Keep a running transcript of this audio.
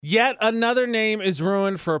Yet another name is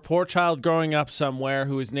ruined for a poor child growing up somewhere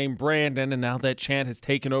who is named Brandon, and now that chant has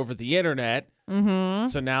taken over the internet. Mm-hmm.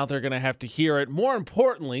 So now they're going to have to hear it. More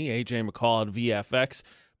importantly, AJ McCall at VFX,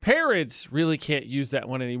 parents really can't use that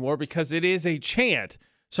one anymore because it is a chant.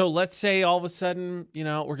 So let's say all of a sudden,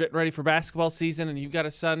 we're getting ready for basketball season and you've got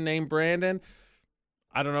a son named Brandon.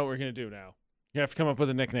 I don't know what we're going to do now. You have to come up with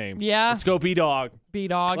a nickname. Yeah. Let's go B-Dog.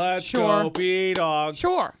 B-Dog. Let's go B-Dog.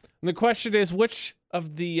 Sure. And the question is, which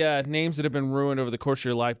of the names that have been ruined over the course of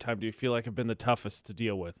your lifetime do you feel like have been the toughest to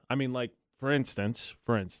deal with? I mean, like, for instance,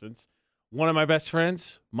 one of my best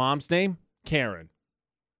friends, mom's name, Karen.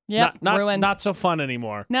 Yep, ruined. Not so fun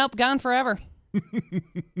anymore. Nope, gone forever.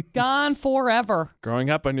 Gone forever. Growing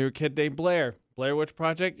up, I knew a kid named Blair. Blair Witch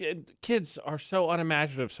Project. Kids are so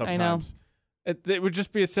unimaginative sometimes. I know. It would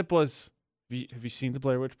just be as simple as, have you seen the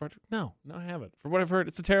Blair Witch Project? No, I haven't. From what I've heard,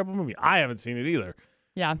 it's a terrible movie. I haven't seen it either.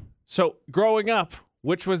 Yeah. So growing up,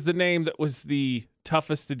 which was the name that was the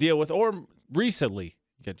toughest to deal with? Or recently,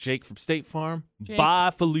 you got Jake from State Farm. Jake.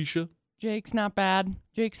 Bye, Felicia. Jake's not bad.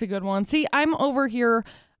 Jake's a good one. See, I'm over here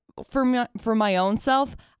for my own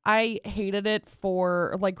self. I hated it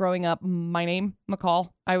for growing up. My name,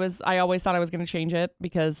 McCall. I always thought I was going to change it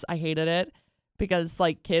because I hated it because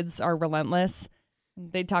kids are relentless.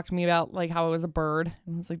 They'd talk to me about how I was a bird,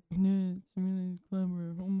 and I was like, no, it's really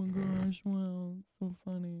clever. Oh my gosh, wow, it's so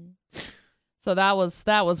funny. So that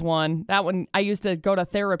was one. That one I used to go to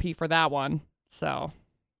therapy for that one. So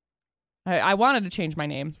I wanted to change my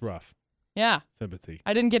name. It's rough. Yeah. Sympathy.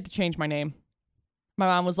 I didn't get to change my name. My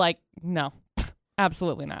mom was like, no,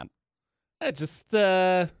 absolutely not. I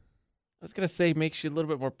was going to say makes you a little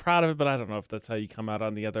bit more proud of it, but I don't know if that's how you come out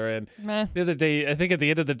on the other end. Meh. The other day, I think at the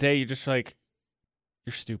end of the day, you're just like,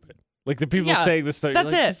 you're stupid. Like the people saying this stuff, that's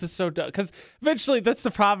you're like, it. This is so dumb. Because eventually, that's the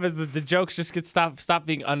problem is that the jokes just get stop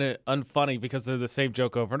being unfunny because they're the same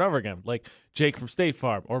joke over and over again. Like Jake from State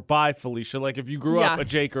Farm or Bye Felicia. Like if you grew up a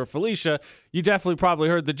Jake or a Felicia, you definitely probably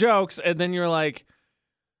heard the jokes, and then you're like,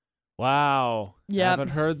 wow, haven't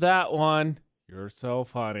heard that one. You're so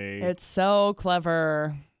funny. It's so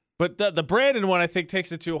clever. But the Brandon one, I think,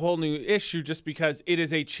 takes it to a whole new issue just because it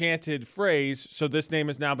is a chanted phrase. So this name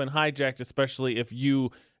has now been hijacked, especially if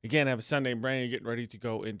you, again, have a son named Brandon, you're getting ready to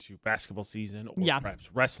go into basketball season, or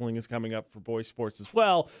perhaps wrestling is coming up for boys sports as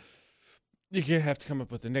well. You have to come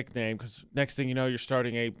up with a nickname because next thing you know, you're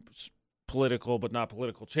starting a political but not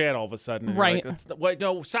political chant all of a sudden. And right.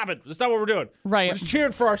 No, stop it. That's not what we're doing. Right. We're just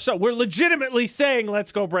cheering for ourselves. We're legitimately saying,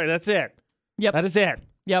 let's go Brandon. That's it. Yep. That is it.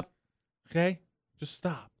 Yep. Okay? Just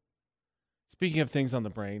stop. Speaking of things on the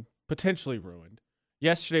brain, potentially ruined.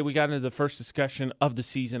 Yesterday, we got into the first discussion of the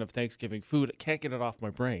season of Thanksgiving food. I can't get it off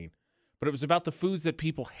my brain. But it was about the foods that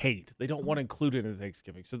people hate. They don't want to include it in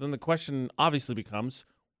Thanksgiving. So then the question obviously becomes,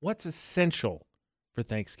 what's essential for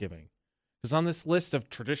Thanksgiving? Because on this list of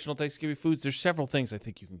traditional Thanksgiving foods, there's several things I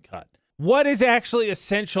think you can cut. What is actually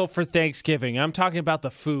essential for Thanksgiving? I'm talking about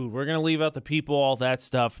the food. We're going to leave out the people, all that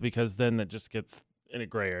stuff, because then that just gets in a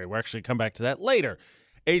gray area. We'll actually come back to that later.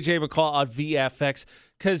 AJ McCall on VFX,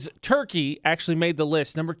 because turkey actually made the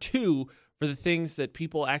list, number 2 for the things that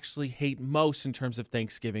people actually hate most in terms of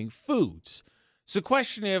Thanksgiving foods. So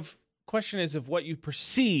question is of what you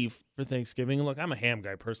perceive for Thanksgiving. And look, I'm a ham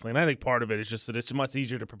guy personally, and I think part of it is just that it's much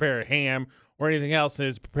easier to prepare a ham or anything else than it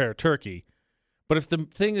is to prepare a turkey. But if the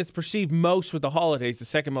thing that's perceived most with the holidays, the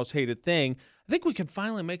second most hated thing, I think we can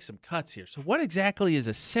finally make some cuts here. So what exactly is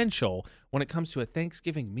essential when it comes to a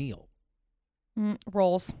Thanksgiving meal?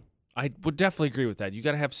 Rolls. I would definitely agree with that. You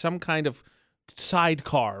got to have some kind of side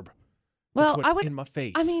carb. Well, I would in my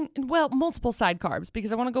face. I mean, multiple side carbs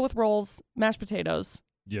because I want to go with rolls, mashed potatoes.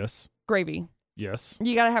 Yes. Gravy. Yes.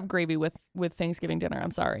 You got to have gravy with Thanksgiving dinner.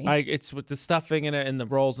 I'm sorry. It's with the stuffing in it and the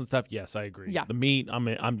rolls and stuff. Yes, I agree. Yeah. The meat.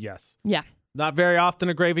 I'm yes. Yeah. Not very often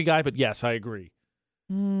a gravy guy, but yes, I agree.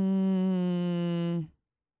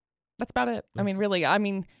 That's about it.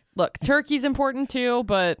 Look, turkey's important too,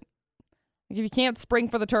 but if you can't spring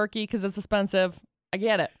for the turkey because it's expensive, I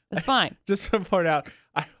get it. It's fine. Just to point out,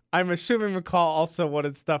 I'm assuming McCall also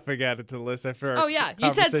wanted stuffing added to the list after. Oh yeah,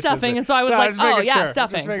 you said stuffing, and so I was like, oh yeah,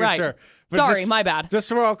 stuffing. Right. Sure. Sorry, my bad. Just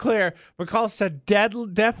so we're all clear, McCall said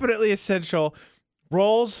definitely essential: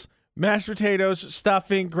 rolls, mashed potatoes,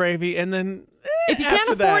 stuffing, gravy, and then if you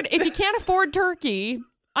can't afford turkey,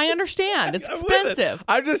 I understand. It's expensive.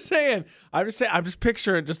 I'm just saying. I'm just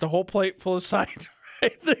picturing just a whole plate full of side.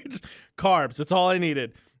 Right there, just carbs. That's all I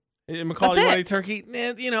needed. McCall, you want any turkey?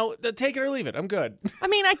 Take it or leave it. I'm good. I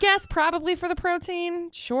mean, I guess probably for the protein.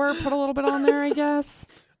 Sure, put a little bit on there, I guess.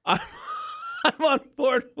 I'm on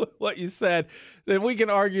board with what you said. Then we can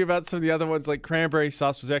argue about some of the other ones, like cranberry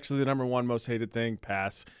sauce was actually the number one most hated thing.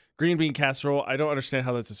 Pass. Green bean casserole. I don't understand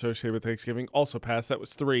how that's associated with Thanksgiving. Also pass. That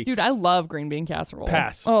was 3. Dude, I love green bean casserole.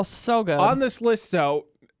 Pass. Oh, so good. On this list, though,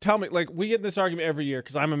 tell me, like, we get this argument every year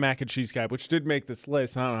because I'm a mac and cheese guy, which did make this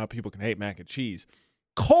list. I don't know how people can hate mac and cheese.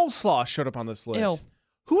 Coleslaw showed up on this list. Ew.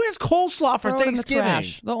 Who has coleslaw for Throw it in Thanksgiving? the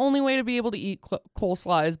trash. The only way to be able to eat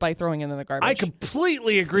coleslaw is by throwing it in the garbage. I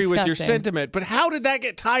completely agree with your disgusting. sentiment, but how did that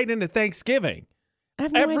get tied into Thanksgiving? I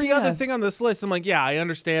have no Every idea. other thing on this list, I'm like, yeah, I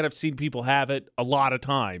understand. I've seen people have it a lot of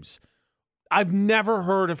times. I've never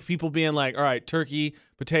heard of people being like, all right, turkey,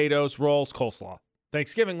 potatoes, rolls, coleslaw.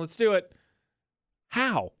 Thanksgiving, let's do it.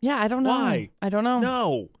 How? Yeah, I don't know. Why? I don't know.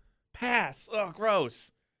 No. Pass. Oh,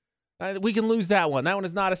 gross. We can lose that one. That one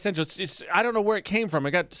is not essential. It's I don't know where it came from.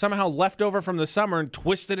 It got somehow left over from the summer and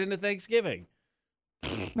twisted into Thanksgiving.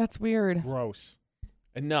 That's weird. Gross.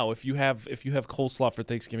 And no, if you have coleslaw for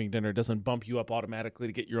Thanksgiving dinner, it doesn't bump you up automatically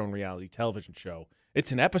to get your own reality television show.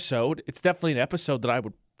 It's an episode. It's definitely an episode that I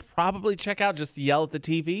would probably check out just to yell at the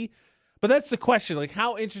TV. But that's the question. Like,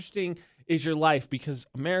 how interesting is your life? Because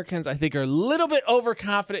Americans, I think, are a little bit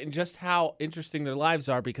overconfident in just how interesting their lives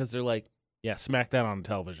are because they're like, yeah, smack that on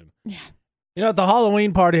television. Yeah. You know, at the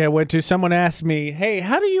Halloween party I went to, someone asked me, hey,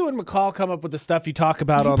 how do you and McCall come up with the stuff you talk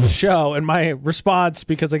about on the show? And my response,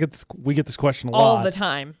 because we get this question a lot. All the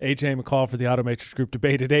time. AJ and McCall for the Automatrix Group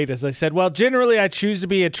debate at 8, as I said, well, generally I choose to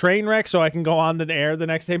be a train wreck so I can go on the air the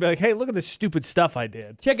next day and be like, hey, look at this stupid stuff I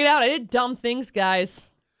did. Check it out. I did dumb things, guys.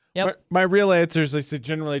 Yep. My real answer is I said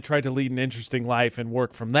generally I try to lead an interesting life and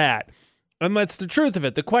work from that. And that's the truth of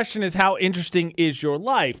it. The question is, how interesting is your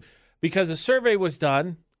life? Because a survey was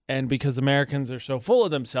done, and because Americans are so full of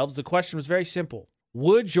themselves, the question was very simple.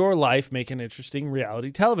 Would your life make an interesting reality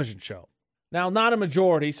television show? Now, not a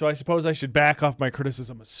majority, so I suppose I should back off my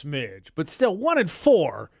criticism a smidge. But still, 1 in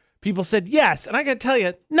 4 people said yes. And I got to tell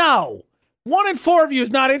you, no. 1 in 4 of you is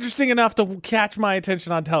not interesting enough to catch my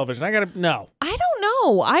attention on television. No. I don't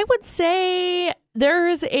know. I would say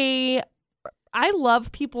I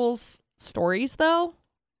love people's stories, though.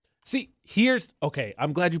 See, okay,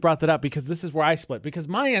 I'm glad you brought that up because this is where I split. Because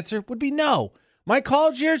my answer would be no. My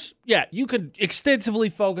college years, yeah, you could extensively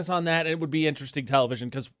focus on that and it would be interesting television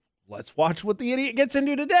because let's watch what the idiot gets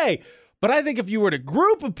into today. But I think if you were to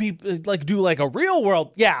group of people, like do like a real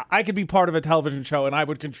world, yeah, I could be part of a television show and I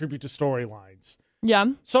would contribute to storylines. Yeah.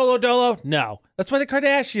 Solo dolo, no. That's why the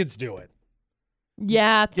Kardashians do it.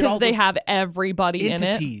 Yeah, because they have everybody in it.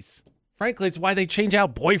 Entities. Frankly, it's why they change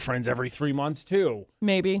out boyfriends every 3 months too.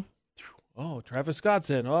 Maybe. Oh, Travis Scott's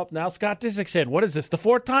in. Oh, now Scott Disick's in. What is this? The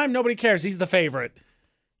 4th time? Nobody cares. He's the favorite.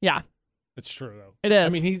 Yeah. It's true, though. It is. I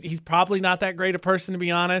mean, he's probably not that great a person, to be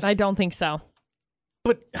honest. I don't think so.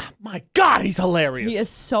 But, my God, he's hilarious. He is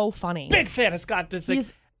so funny. Big fan of Scott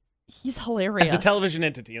Disick. He's hilarious. As a television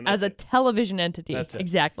entity. As a television entity. That's it.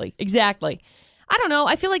 Exactly. I don't know.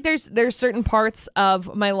 I feel like there's certain parts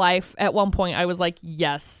of my life. At one point, I was like,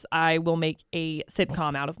 yes, I will make a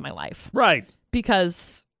sitcom out of my life. Right.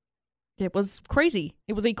 Because it was crazy.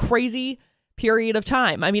 It was a crazy period of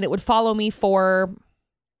time. I mean, it would follow me for,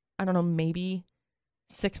 I don't know, maybe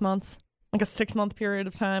 6 months. Like a 6-month period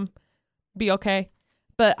of time. Be okay.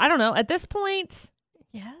 But I don't know. At this point,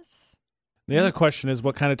 yes. The other question is,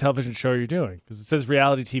 what kind of television show are you doing? Because it says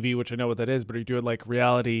reality TV, which I know what that is, but are you doing like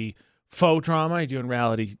reality faux drama? Are you doing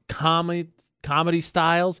reality comedy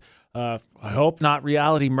styles? I hope not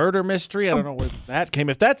reality murder mystery. I don't know where that came.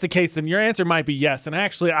 If that's the case, then your answer might be yes. And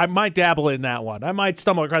actually, I might dabble in that one. I might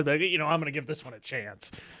stumble across, but I'm going to give this one a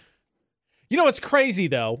chance. You know what's crazy,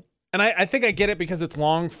 though? And I think I get it because it's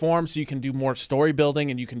long form, so you can do more story building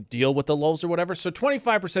and you can deal with the lulls or whatever. So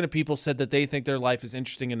 25% of people said that they think their life is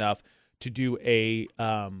interesting enough to do a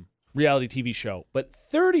reality TV show. But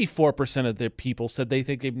 34% of the people said they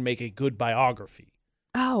think they'd make a good biography.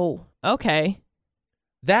 Oh, okay.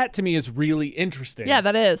 That to me is really interesting. Yeah,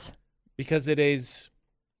 that is. Because it is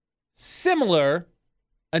similar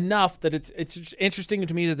enough that it's interesting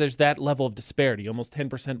to me that there's that level of disparity, almost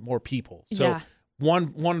 10% more people. So yeah.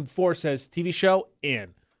 1 in 4 says TV show,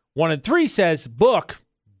 in. 1 in 3 says book,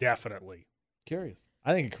 definitely. Curious.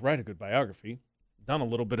 I think I could write a good biography. Done a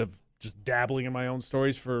little bit of just dabbling in my own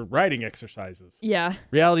stories for writing exercises. Yeah.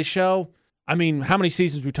 Reality show, I mean, how many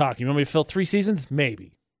seasons are we talking? You want me to fill 3 seasons?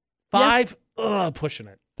 Maybe. 5? Yeah. Pushing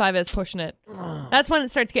it. 5 is pushing it. That's when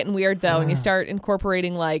it starts getting weird, though, and you start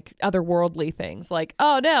incorporating, like, otherworldly things. Like,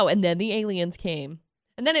 oh, no, and then the aliens came.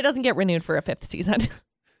 And then it doesn't get renewed for a 5th season.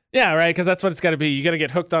 Yeah, right, because that's what it's got to be. You got to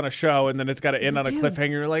get hooked on a show, and then it's got to end on a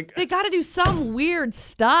cliffhanger. Like, they got to do some weird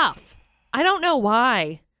stuff. I don't know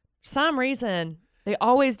why. For some reason. They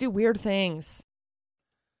always do weird things.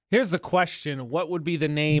 Here's the question. What would be the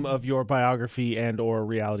name of your biography and or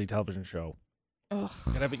reality television show? Ugh.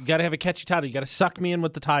 You gotta have a catchy title. You gotta suck me in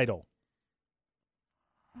with the title.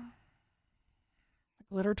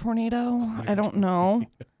 Glitter tornado? I don't know.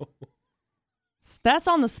 That's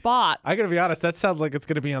on the spot. I gotta be honest, that sounds like it's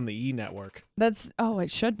gonna be on the E Network.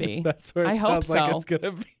 It should be. That's where it sounds like it's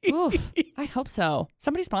gonna be. Oof, I hope so.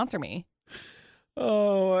 Somebody sponsor me.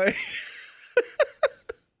 Oh,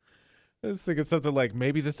 I was thinking something like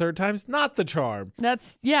maybe the third time's not the charm.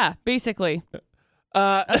 Basically.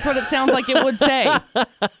 That's what it sounds like it would say.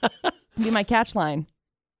 Be my catch line.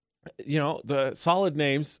 You know, the solid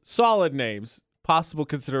names, possible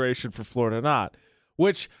consideration for Florida not.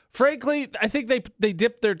 Which, frankly, I think they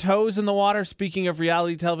dipped their toes in the water, speaking of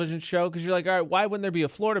reality television show, because you're like, all right, why wouldn't there be a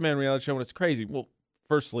Florida Man reality show when it's crazy? Well,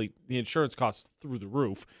 firstly, the insurance costs through the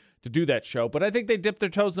roof to do that show. But I think they dipped their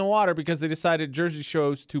toes in the water because they decided Jersey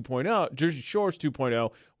Shores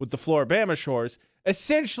 2.0 with the Floribama Shores.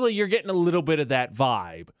 Essentially, you're getting a little bit of that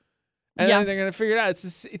vibe. And then they're going to figure it out.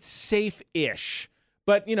 It's safe-ish.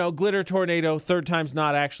 But, you know, glitter tornado, third time's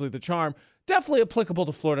not actually the charm. Definitely applicable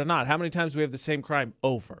to Florida not. How many times do we have the same crime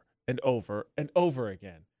over and over and over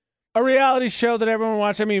again? A reality show that everyone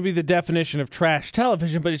watches, I mean, it'd be the definition of trash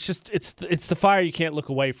television, but it's the fire you can't look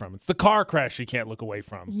away from. It's the car crash you can't look away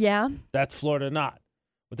from. Yeah. That's Florida not.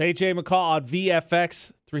 With AJ McCall on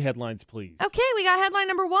VFX, 3 headlines, please. Okay, we got headline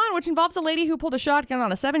number 1, which involves a lady who pulled a shotgun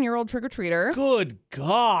on a 7-year-old trick-or-treater. Good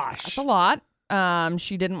gosh. That's a lot.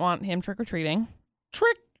 She didn't want him trick-or-treating.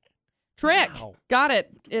 Trick. Wow. Got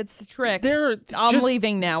it. It's a trick. I'm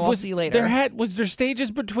leaving now. I'll see you later. Was there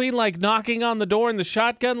stages between, like, knocking on the door and the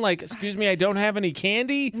shotgun? Like, excuse me, I don't have any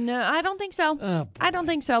candy? No, I don't think so. Oh, I don't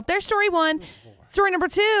think so. There's story 1. Story number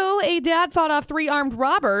 2, a dad fought off 3 armed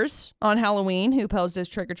robbers on Halloween who posed as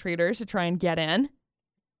trick-or-treaters to try and get in.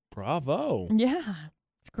 Bravo. Yeah.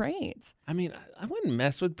 It's great. I mean, I wouldn't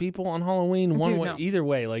mess with people on Halloween one way, either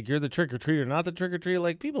way. Like, you're the trick-or-treater, not the trick-or-treater.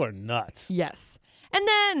 Like, people are nuts. Yes. And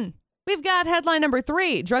then we've got headline number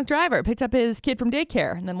 3. Drunk driver picked up his kid from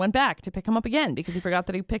daycare and then went back to pick him up again because he forgot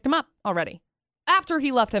that he picked him up already after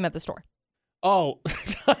he left him at the store. Oh,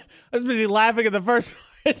 I was busy laughing at the first part.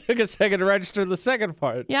 It took a second to register the second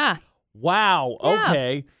part. Yeah. Wow. Yeah.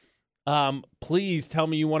 Okay. Please tell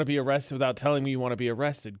me you want to be arrested without telling me you want to be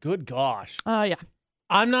arrested. Good gosh. Yeah.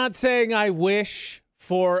 I'm not saying I wish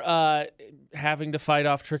for having to fight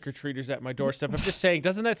off trick-or-treaters at my doorstep. I'm just saying,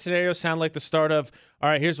 doesn't that scenario sound like the start of, all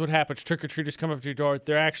right, here's what happens. Trick-or-treaters come up to your door.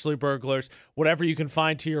 They're actually burglars. Whatever you can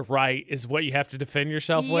find to your right is what you have to defend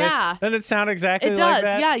yourself with. Yeah. Doesn't it sound exactly like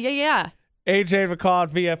that? It does. Yeah. AJ McCall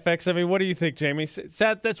at VFX. I mean, what do you think, Jamie?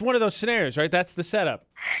 That's one of those scenarios, right? That's the setup.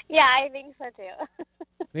 Yeah, I think so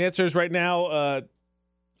too. The answer is right now,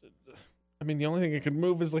 I mean, the only thing that can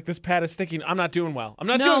move is like this pad is sticking. I'm not doing well.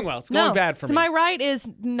 It's going bad for me. To my right is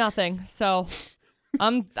nothing. So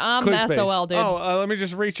I'm Clear space. SOL, dude. Let me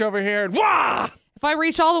just reach over here and wah! If I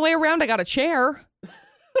reach all the way around, I got a chair.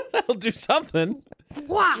 That'll do something.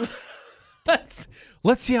 Wah!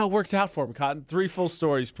 Let's see how it worked out for him, Cotton. 3 full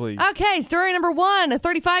stories, please. Okay, story number 1. A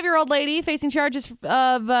 35-year-old lady facing charges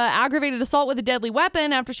of aggravated assault with a deadly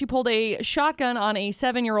weapon after she pulled a shotgun on a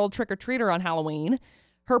 7-year-old trick-or-treater on Halloween.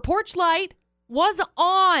 Her porch light was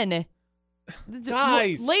on.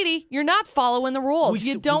 Guys. Lady, you're not following the rules.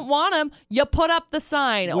 You don't want them. You put up the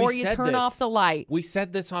sign or you turn off the light. We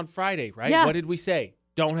said this on Friday, right? Yeah. What did we say?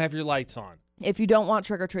 Don't have your lights on. If you don't want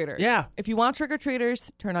trick-or-treaters. Yeah. If you want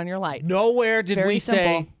trick-or-treaters, turn on your lights. Nowhere did we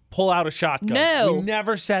simple. say pull out a shotgun. No. We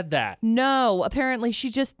never said that. No. Apparently,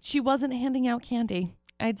 she wasn't handing out candy,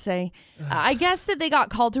 I'd say. I guess that they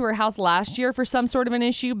got called to her house last year for some sort of an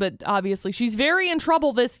issue, but obviously she's very in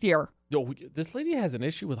trouble this year. Yo, this lady has an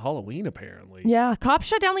issue with Halloween, apparently. Yeah. Cops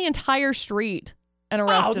shut down the entire street and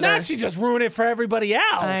arrested her. Now she just ruined it for everybody else.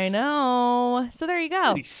 I know. So there you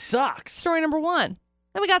go. He sucks. Story number 1.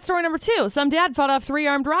 Then we got story number 2. Some dad fought off 3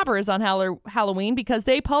 armed robbers on Halloween because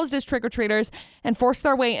they posed as trick-or-treaters and forced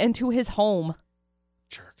their way into his home.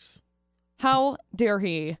 Jerks. How dare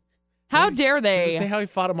he? How dare they? Did it say how he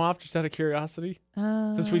fought him off just out of curiosity?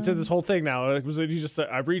 Since we did this whole thing now,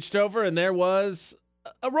 I reached over and there was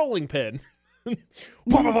a rolling pin.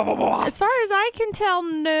 As far as I can tell,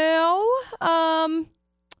 no.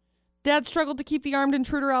 Dad struggled to keep the armed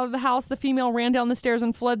intruder out of the house. The female ran down the stairs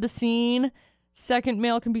and fled the scene. Second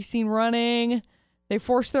male can be seen running. They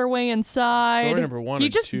forced their way inside. Story number 1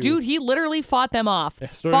 and 2. Dude, he literally fought them off. Yeah,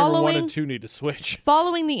 story number 1 and 2 need to switch.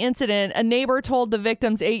 Following the incident, a neighbor told the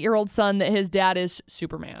victim's 8-year-old son that his dad is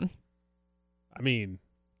Superman. I mean,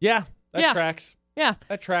 yeah, that tracks. Yeah.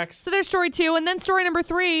 That tracks. So there's story 2. And then story number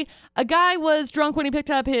 3, a guy was drunk when he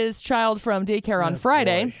picked up his child from daycare on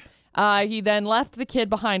Friday. He then left the kid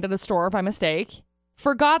behind at a store by mistake,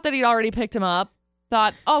 forgot that he'd already picked him up,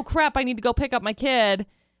 thought, oh, crap, I need to go pick up my kid,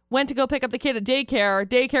 went to go pick up the kid at daycare.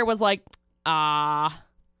 Daycare was like,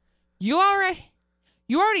 you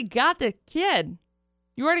already got the kid.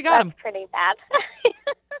 You already got him. That's pretty bad.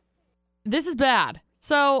 This is bad.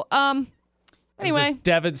 So, anyway. This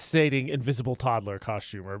devastating invisible toddler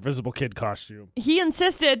costume or invisible kid costume. He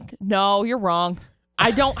insisted, no, you're wrong.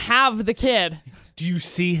 I don't have the kid. Do you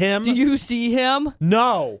see him? Do you see him?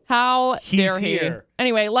 No. How dare He's he? here.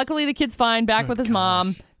 Anyway, luckily the kid's fine, back with his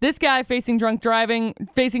mom. This guy facing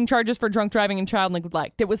charges for drunk driving and child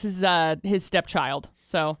neglect. It was his stepchild.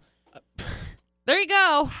 So, there you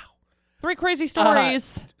go. 3 crazy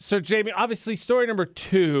stories. So, Jamie, obviously, story number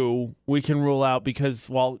 2 we can rule out because,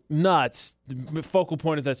 while nuts, the focal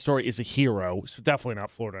point of that story is a hero. So, definitely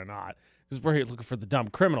not Florida not. Because we're here looking for the dumb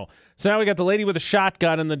criminal. So, now we got the lady with a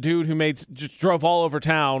shotgun and the dude who just drove all over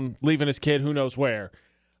town, leaving his kid who knows where.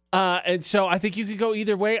 And so, I think you could go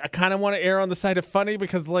either way. I kind of want to err on the side of funny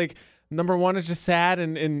because, like, number 1 is just sad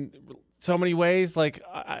in so many ways. Like,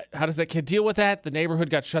 how does that kid deal with that? The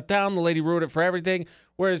neighborhood got shut down. The lady ruined it for everything.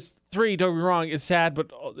 Whereas 3, don't be wrong, is sad,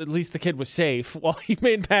 but at least the kid was safe. While he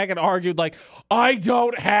made back and argued, like, I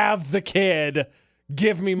don't have the kid.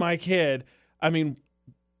 Give me my kid. I mean,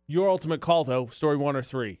 your ultimate call, though, story 1 or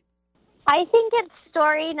 3? I think it's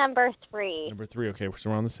story number 3. Number 3, okay,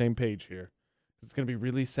 so we're on the same page here. It's going to be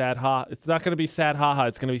really sad, It's not going to be sad,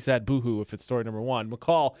 It's going to be sad, boo-hoo, if it's story number 1.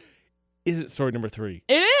 McCall, is it story number 3?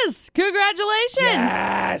 It is. Congratulations.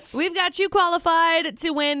 Yes. We've got you qualified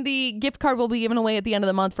to win. The gift card will be given away at the end of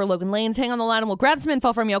the month for Logan Lanes. Hang on the line and we'll grab some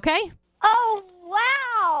info from you, okay? Oh,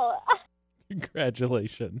 wow.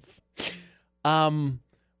 Congratulations.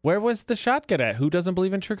 Where was the shotgun at? Who doesn't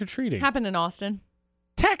believe in trick-or-treating? Happened in Austin.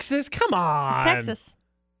 Texas? Come on. It's Texas.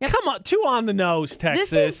 Yep. Come on. 2 on the nose,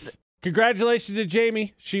 Texas. Congratulations to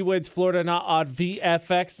Jamie. She wins Florida Not Odd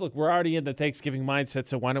VFX. Look, we're already in the Thanksgiving mindset,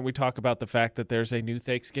 so why don't we talk about the fact that there's a new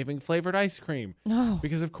Thanksgiving-flavored ice cream? Oh.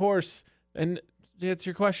 Because, of course, and to answer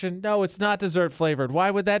your question, no, it's not dessert-flavored. Why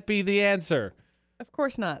would that be the answer? Of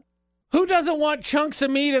course not. Who doesn't want chunks of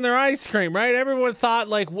meat in their ice cream, right? Everyone thought,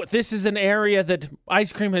 like, this is an area that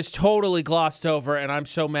ice cream has totally glossed over, and I'm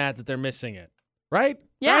so mad that they're missing it. Right?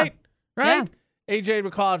 Yeah. Right? Yeah. AJ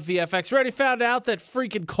McCall at VFX. We already found out that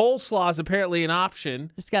freaking coleslaw is apparently an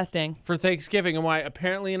option. Disgusting. For Thanksgiving. And why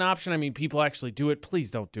apparently an option? I mean, people actually do it.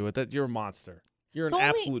 Please don't do it. You're a monster. You're an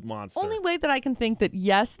absolute monster. Only way that I can think that,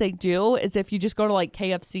 yes, they do is if you just go to, like,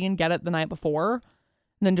 KFC and get it the night before, and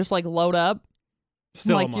then just, like, load up.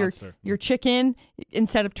 Still like a monster. Your chicken,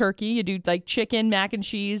 instead of turkey, you do, like, chicken, mac and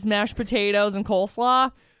cheese, mashed potatoes, and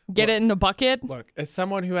coleslaw. Get it in a bucket. Look, as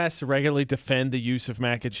someone who has to regularly defend the use of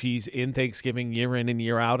mac and cheese in Thanksgiving year in and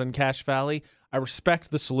year out in Cache Valley, I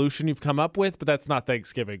respect the solution you've come up with, but that's not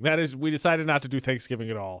Thanksgiving. That is, we decided not to do Thanksgiving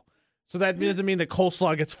at all. So that doesn't mean that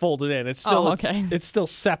coleslaw gets folded in. It's still okay. It's still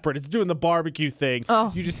separate. It's doing the barbecue thing.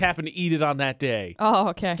 Oh. You just happen to eat it on that day. Oh,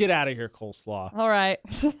 okay. Get out of here, coleslaw. All right.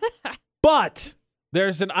 But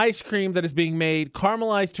there's an ice cream that is being made,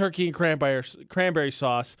 caramelized turkey and cranberry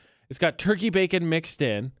sauce. It's got turkey bacon mixed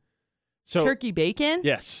in. So, turkey bacon?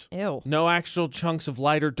 Yes. Ew. No actual chunks of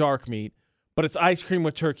light or dark meat, but it's ice cream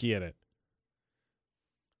with turkey in it.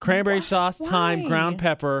 Cranberry sauce, thyme, ground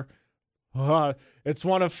pepper. It's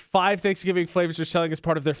one of 5 Thanksgiving flavors they're selling as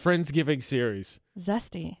part of their Friendsgiving series.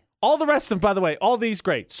 Zesty. All the rest of them, by the way, all these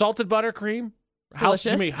great. Salted buttercream.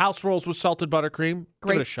 House rolls with salted buttercream.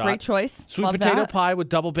 Give it a shot. Great choice. Sweet Love potato that. pie with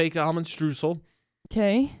double baked almond streusel.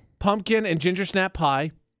 Okay. Pumpkin and ginger snap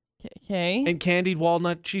pie. Okay. And candied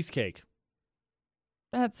walnut cheesecake.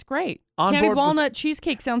 That's great. On Candied board walnut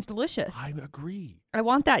cheesecake sounds delicious. I agree. I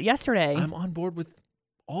want that yesterday. I'm on board with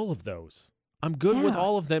all of those. I'm good with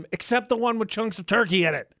all of them, except the one with chunks of turkey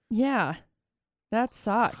in it. Yeah. That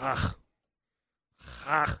sucks.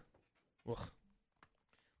 Ugh.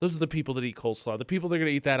 Those are the people that eat coleslaw. The people that are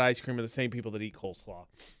going to eat that ice cream are the same people that eat coleslaw.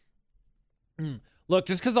 Look,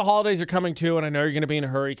 just because the holidays are coming too, and I know you're going to be in a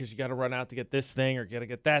hurry because you got to run out to get this thing or got to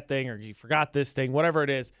get that thing or you forgot this thing, whatever it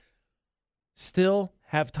is, still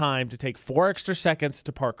have time to take 4 extra seconds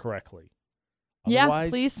to park correctly. Otherwise, yeah,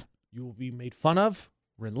 please. You will be made fun of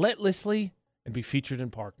relentlessly and be featured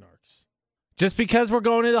in Park Narcs. Just because we're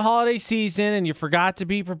going into the holiday season and you forgot to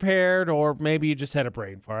be prepared, or maybe you just had a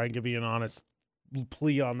brain fart, I can give you an honest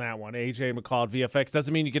plea on that one. AJ McCall at VFX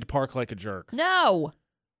doesn't mean you get to park like a jerk. No.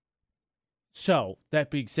 So,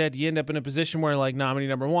 that being said, you end up in a position where, like nominee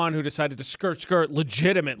number 1, who decided to skirt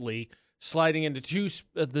legitimately sliding into two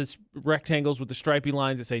the rectangles with the stripy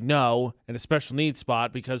lines that say no and a special needs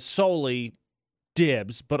spot because solely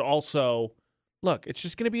dibs, but also, look, it's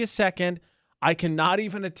just going to be a second. I cannot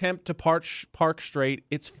even attempt to park straight.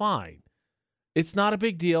 It's fine. It's not a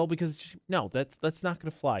big deal because, that's not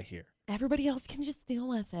going to fly here. Everybody else can just deal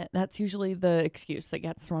with it. That's usually the excuse that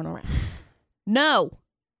gets thrown around. No.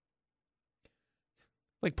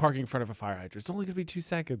 Like parking in front of a fire hydrant. It's only going to be 2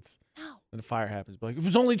 seconds. No. Then a fire happens. But like, it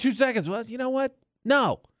was only 2 seconds. Well, you know what?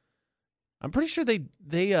 No. I'm pretty sure they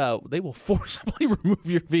will forcibly remove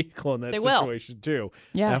your vehicle in that situation too.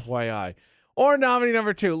 Yes. FYI. Or nominee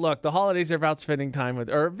number 2. Look, the holidays are about spending time with,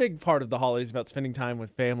 or a big part of the holidays is about spending time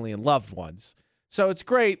with family and loved ones. So it's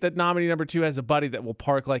great that nominee number 2 has a buddy that will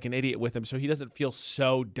park like an idiot with him so he doesn't feel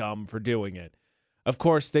so dumb for doing it. Of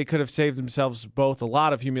course, they could have saved themselves both a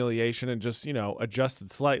lot of humiliation and just,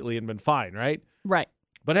 adjusted slightly and been fine, right? Right.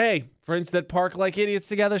 But hey, friends that park like idiots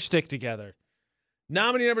together, stick together.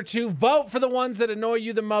 Nominee number 2, vote for the ones that annoy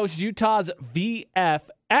you the most, Utah's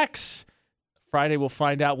VFX. Friday, we'll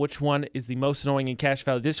find out which one is the most annoying in Cache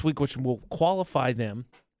Valley this week, which will qualify them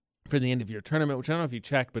for the end of year tournament, which I don't know if you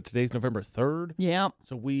checked, but today's November 3rd. Yeah.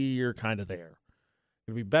 So we're kind of there.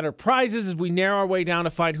 Going to be better prizes as we narrow our way down to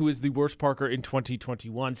find who is the worst parker in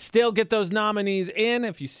 2021. Still get those nominees in.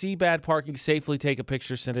 If you see bad parking, safely take a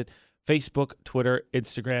picture, send it Facebook, Twitter,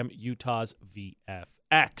 Instagram, Utah's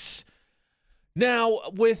VFX. Now,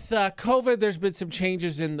 with COVID, there's been some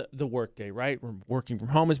changes in the workday, right? Working from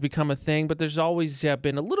home has become a thing, but there's always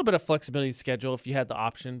been a little bit of flexibility in schedule if you had the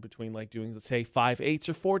option between like doing, let's say, 5 8s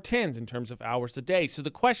or 4 10s in terms of hours a day. So the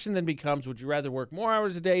question then becomes, would you rather work more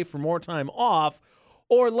hours a day for more time off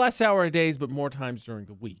or less hour days but more times during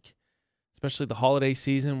the week? Especially the holiday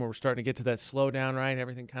season where we're starting to get to that slowdown, right?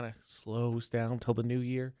 Everything kind of slows down till the new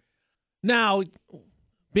year. Now,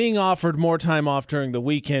 being offered more time off during the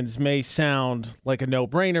weekends may sound like a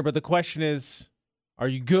no-brainer, but the question is, are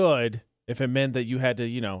you good if it meant that you had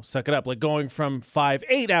to, suck it up? Like going from 5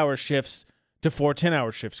 8-hour shifts to 4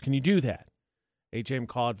 10-hour shifts. Can you do that? AJ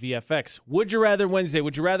McCall at VFX. Would you rather Wednesday?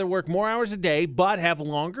 Would you rather work more hours a day but have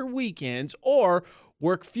longer weekends or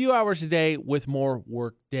work few hours a day with more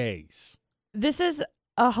work days? This is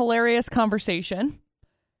a hilarious conversation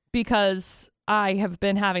because I have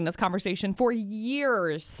been having this conversation for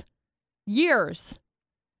years,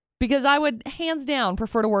 because I would hands down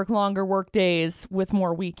prefer to work longer work days with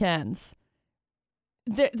more weekends.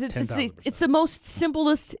 It's the most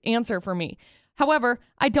simplest answer for me. However,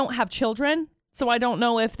 I don't have children, so I don't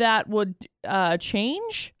know if that would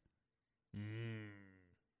change.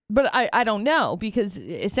 But I don't know, because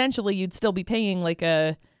essentially you'd still be paying like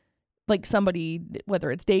somebody,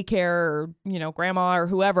 whether it's daycare or, grandma or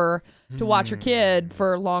whoever, to watch your kid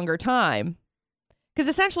for a longer time. Because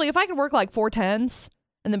essentially, if I could work like 4 10s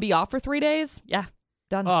and then be off for 3 days, yeah,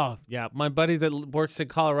 done. Oh, yeah. My buddy that works in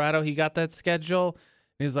Colorado, he got that schedule.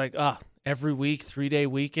 And he's like, every week, 3-day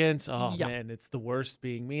weekends. Oh, yeah. Man, it's the worst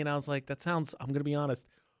being me. And I was like, that sounds, I'm going to be honest,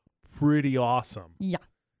 pretty awesome. Yeah,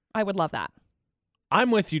 I would love that.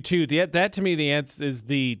 I'm with you, too. That to me, the answer is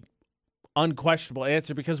the unquestionable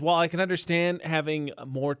answer, because while I can understand having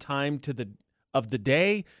more time of the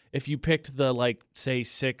day, if you picked the say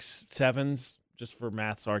 6 7s, just for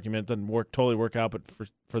math's argument, doesn't totally work out, but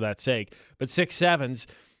for that sake, but 6 7s,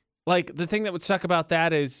 the thing that would suck about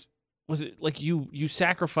that is, was it like you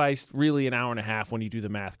sacrificed really an hour and a half when you do the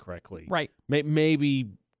math correctly, right? Maybe,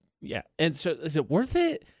 yeah. And so is it worth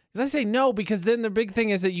it? Because I say no, because then the big thing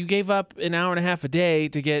is that you gave up an hour and a half a day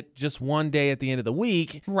to get just one day at the end of the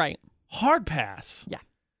week, right? Hard pass. Yeah.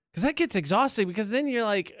 Because that gets exhausting, because then you're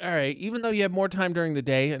like, all right, even though you have more time during the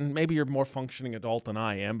day, and maybe you're a more functioning adult than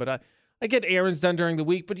I am, but I get errands done during the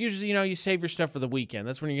week, but usually, you save your stuff for the weekend.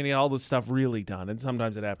 That's when you're going to get all this stuff really done. And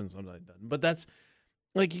sometimes it happens, sometimes it doesn't. But that's,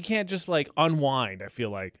 you can't just, unwind, I feel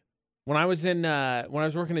like. When I was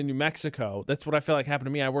working in New Mexico, that's what I feel like happened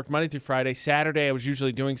to me. I worked Monday through Friday. Saturday, I was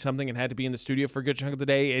usually doing something and had to be in the studio for a good chunk of the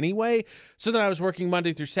day anyway. So then I was working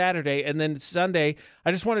Monday through Saturday, and then Sunday, I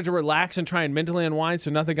just wanted to relax and try and mentally unwind, so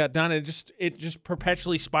nothing got done. And it just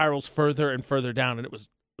perpetually spirals further and further down, and it was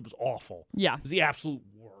awful. Yeah, it was the absolute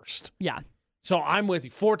worst. Yeah. So I'm with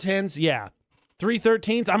you. 4 10s, yeah. 3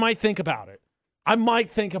 13s, I might think about it. I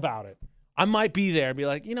might be there and be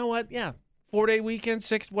like, you know what? Yeah. 4-day weekend,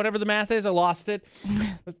 6, whatever the math is, I lost it.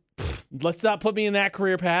 Let's not put me in that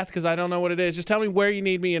career path, because I don't know what it is. Just tell me where you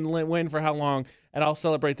need me and when for how long, and I'll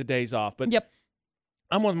celebrate the days off. But yep,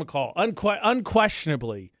 I'm with McCall.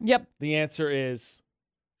 Unquestionably, yep. The answer is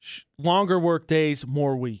longer work days,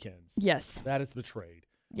 more weekends. Yes. That is the trade.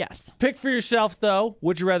 Yes. Pick for yourself, though.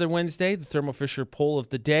 Would you rather Wednesday, the Thermo Fisher poll of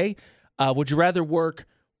the day? Would you rather work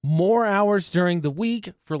More hours during the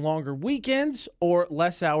week for longer weekends or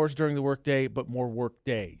less hours during the workday but more work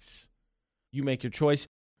days? You make your choice.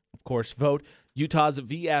 Of course, vote Utah's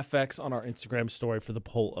VFX on our Instagram story for the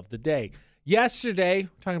poll of the day. Yesterday,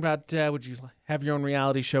 talking about would you have your own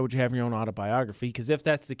reality show? Would you have your own autobiography? Because if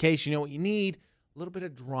that's the case, you know what you need? A little bit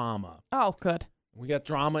of drama. Oh, good. We got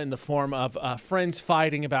drama in the form of friends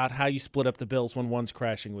fighting about how you split up the bills when one's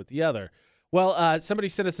crashing with the other. Well, somebody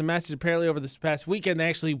sent us a message apparently over this past weekend. They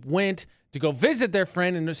actually went to go visit their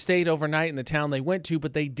friend and stayed overnight in the town they went to,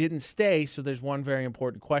 but they didn't stay. So there's one very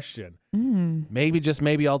important question. Maybe, just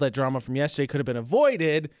maybe, all that drama from yesterday could have been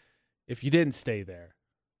avoided if you didn't stay there.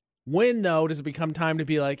 When, though, does it become time to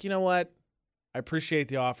be like, you know what? I appreciate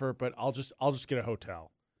the offer, but I'll just get a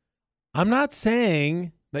hotel. I'm not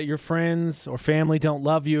saying that your friends or family don't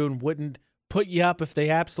love you and wouldn't put you up if they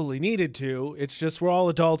absolutely needed to. It's just we're all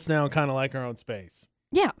adults now and kind of like our own space.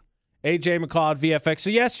 Yeah. AJ McCall at VFX. So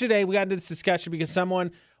yesterday we got into this discussion because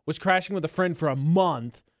someone was crashing with a friend for a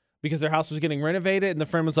month because their house was getting renovated, and the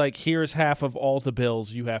friend was like, here's half of all the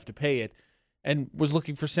bills, you have to pay it, and was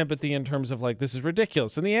looking for sympathy in terms of like, this is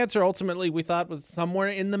ridiculous. And the answer ultimately we thought was somewhere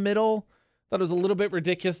in the middle. Thought it was a little bit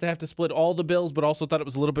ridiculous to have to split all the bills, but also thought it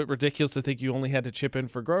was a little bit ridiculous to think you only had to chip in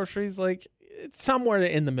for groceries. Like, it's somewhere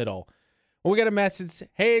in the middle. Well, we got a message.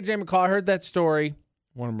 Hey, AJ McCall, I heard that story.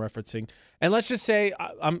 What I'm referencing. And let's just say,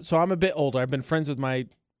 I'm a bit older. I've been friends with my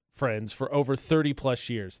friends for over 30 plus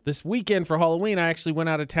years. This weekend for Halloween, I actually went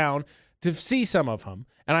out of town to see some of them.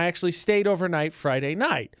 And I actually stayed overnight Friday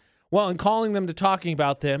night. Well, in calling them to talking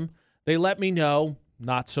about them, they let me know,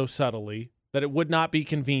 not so subtly, that it would not be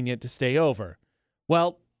convenient to stay over.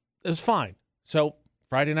 Well, it was fine. So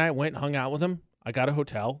Friday night, went and hung out with them. I got a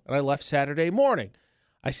hotel, and I left Saturday morning.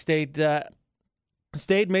 I stayed,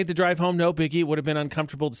 made the drive home, no biggie. It would have been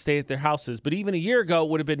uncomfortable to stay at their houses, but even a year ago, it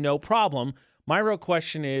would have been no problem. My real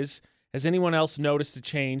question is, has anyone else noticed a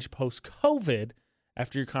change post-COVID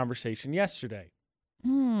after your conversation yesterday?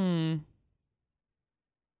 That's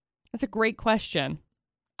a great question.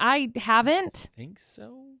 I haven't. I think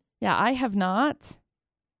so. Yeah, I have not.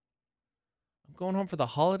 I'm going home for the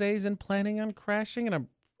holidays and planning on crashing, and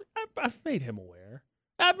I've made him aware.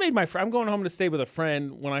 I've made my friend. I'm going home to stay with a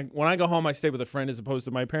friend. When I go home, I stay with a friend as opposed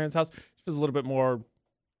to my parents' house. It feels a little bit more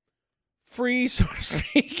free, so to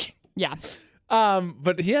speak. Yeah.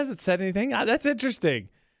 But he hasn't said anything. That's interesting.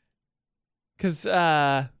 Because,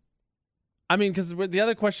 the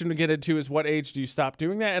other question to get into is what age do you stop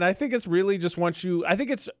doing that? And I think it's really just I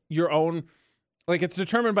think it's your own, like it's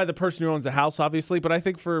determined by the person who owns the house, obviously. But I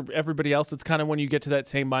think for everybody else, it's kind of when you get to that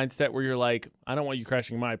same mindset where you're like, I don't want you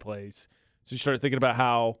crashing my place. So you start thinking about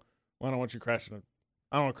how, well, I don't want you crashing.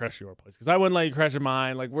 I don't want to crash your place because I wouldn't let you crash in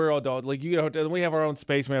mine. Like, we're all adults. Like, you get a hotel, and we have our own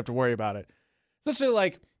space. We have to worry about it. Especially,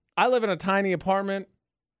 like, I live in a tiny apartment.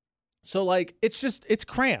 So, like, it's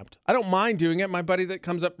cramped. I don't mind doing it. My buddy that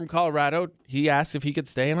comes up from Colorado, he asked if he could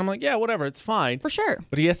stay. And I'm like, yeah, whatever. It's fine. For sure.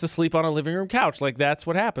 But he has to sleep on a living room couch. Like, that's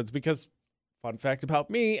what happens. Because, fun fact about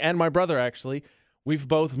me and my brother, actually, we've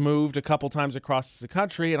both moved a couple times across the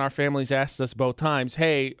country, and our families asked us both times,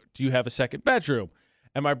 hey, do you have a second bedroom?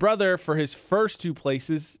 And my brother, for his first two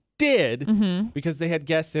places, did because they had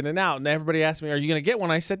guests in and out. And everybody asked me, are you going to get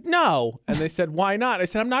one? I said, no. And they said, why not? I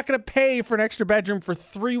said, I'm not going to pay for an extra bedroom for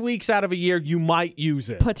 3 weeks out of a year. You might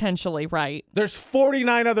use it. Potentially, right. There's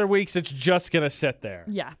 49 other weeks it's just going to sit there.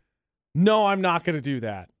 Yeah. No, I'm not going to do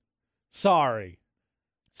that. Sorry.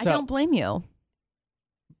 I don't blame you.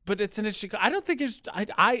 But it's an interesting. I don't think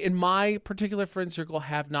I in my particular friend circle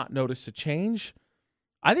have not noticed a change.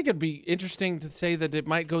 I think it'd be interesting to say that it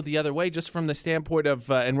might go the other way, just from the standpoint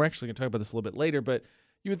of, and we're actually going to talk about this a little bit later. But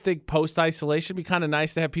you would think post isolation be kind of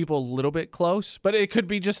nice to have people a little bit close. But it could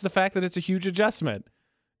be just the fact that it's a huge adjustment.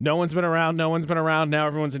 No one's been around. Now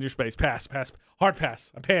everyone's in your space. Pass. Hard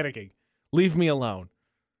pass. I'm panicking. Leave me alone.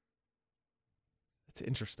 It's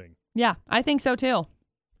interesting. Yeah, I think so too.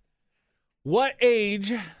 What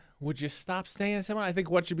age would you stop staying at someone? I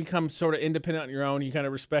think once you become sort of independent on your own, you kind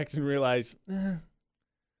of respect and realize,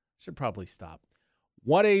 should probably stop.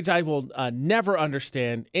 What age I will never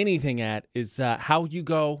understand anything at is how you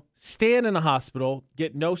go stand in a hospital,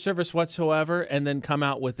 get no service whatsoever, and then come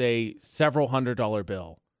out with a several $100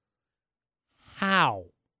 bill. How?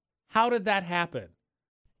 How did that happen?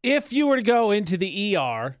 If you were to go into the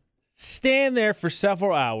ER, stand there for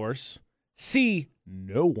several hours, see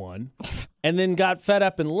no one, and then got fed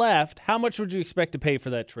up and left, how much would you expect to pay for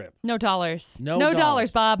that trip? No dollars. No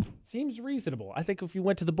dollars, Bob. Seems reasonable. I think if you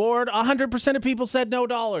went to the board, 100% of people said no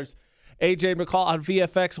dollars. AJ McCall on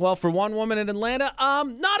VFX. Well, for one woman in Atlanta,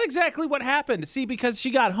 not exactly what happened. See, because she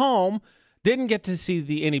got home, Didn't get to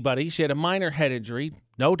see anybody. She had a minor head injury.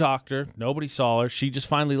 No doctor. Nobody saw her. She just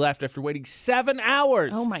finally left after waiting 7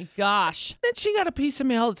 hours. Oh, my gosh. Then she got a piece of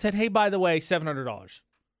mail that said, hey, by the way, $700.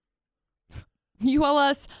 You owe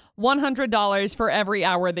us $100 for every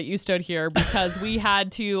hour that you stood here because we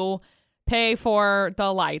had to pay for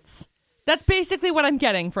the lights. That's basically what I'm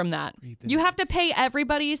getting from that. You have to pay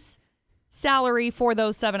everybody's salary for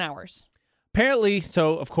those 7 hours. Apparently,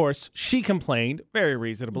 so, of course, she complained, very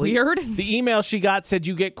reasonably. Weird. The email she got said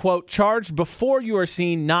you get, quote, charged before you are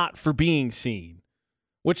seen, not for being seen,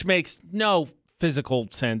 which makes no physical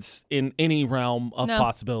sense in any realm of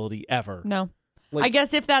possibility ever. No. I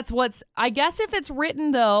guess if it's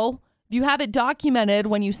written, though, you have it documented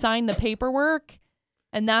when you sign the paperwork,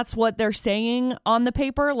 and that's what they're saying on the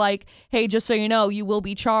paper, like, hey, just so you know, you will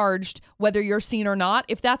be charged whether you're seen or not.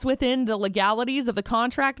 If that's within the legalities of the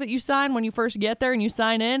contract that you sign when you first get there and you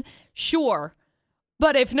sign in, sure.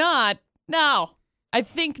 But if not, no, I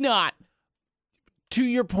think not. To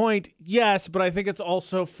your point, yes, but I think it's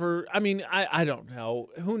also I don't know.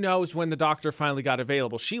 Who knows when the doctor finally got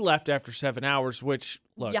available? She left after 7 hours, which,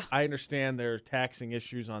 look, I understand there are taxing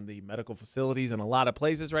issues on the medical facilities in a lot of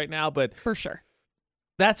places right now, but for sure.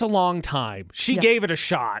 That's a long time. She gave it a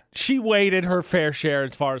shot. She waited her fair share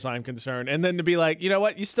as far as I'm concerned. And then to be like, you know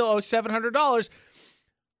what? You still owe $700.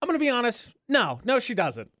 I'm going to be honest. No, she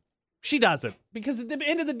doesn't. She doesn't. Because at the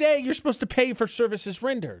end of the day, you're supposed to pay for services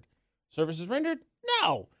rendered. Services rendered?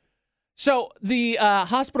 No. So the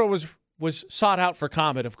hospital was sought out for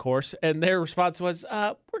comment, of course. And their response was,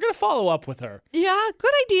 we're going to follow up with her. Yeah,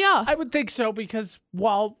 good idea. I would think so because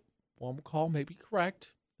while McCall may be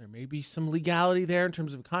correct, there may be some legality there in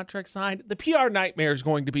terms of a contract signed. The PR nightmare is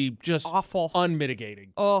going to be just awful,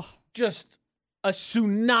 unmitigating. Oh, just a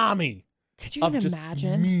tsunami. Could you even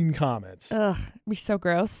imagine? Mean comments. Ugh, it'd be so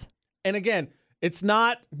gross. And again, it's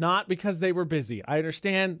not because they were busy. I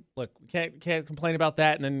understand. Look, we can't complain about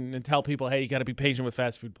that and tell people, hey, you got to be patient with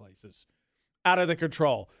fast food places. Out of the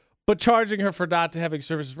control. But charging her for not having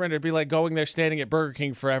services rendered would be like going there, standing at Burger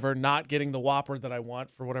King forever, not getting the Whopper that I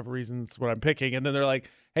want for whatever reason. It's what I'm picking. And then they're like,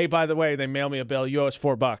 hey, by the way, they mail me a bill. You owe us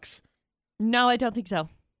 $4. No, I don't think so.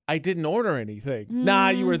 I didn't order anything. Nah,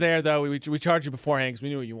 you were there, though. We charged you beforehand because we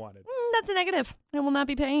knew what you wanted. That's a negative. I will not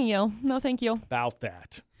be paying you. No, thank you. About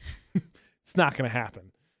that. It's not going to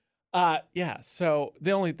happen. So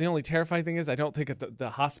the only terrifying thing is I don't think that the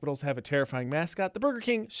hospitals have a terrifying mascot. The Burger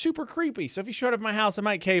King, super creepy. So if you showed up at my house, I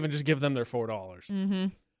might cave and just give them their $4. Mm-hmm.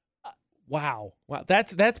 Wow.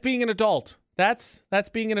 That's being an adult. That's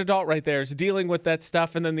being an adult right there, is dealing with that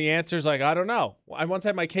stuff. And then the answer is like, I don't know. I once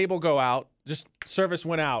had my cable go out. Just service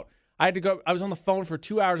went out. I was on the phone for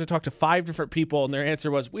 2 hours. I talked to 5 different people, and their answer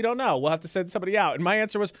was, we don't know. We'll have to send somebody out. And my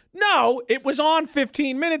answer was, no, it was on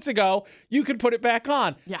 15 minutes ago. You can put it back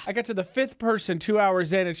on. Yeah. I got to the 5th person 2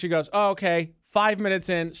 hours in, and she goes, oh, okay, 5 minutes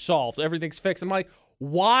in, solved. Everything's fixed. I'm like,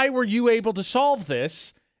 why were you able to solve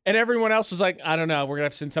this? And everyone else was like, I don't know. We're going to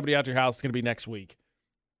have to send somebody out to your house. It's going to be next week.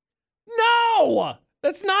 No!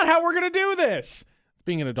 That's not how we're going to do this. It's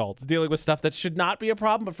being an adult. It's dealing with stuff that should not be a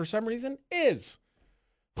problem, but for some reason is.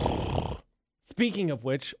 Speaking of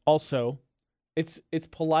which, also, it's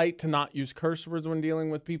polite to not use curse words when dealing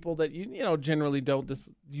with people that you generally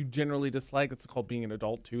dislike. It's called being an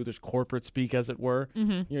adult too. There's corporate speak, as it were.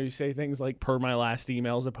 Mm-hmm. You say things like "per my last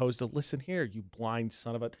email" as opposed to "listen here, you blind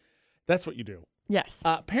son of a." That's what you do. Yes.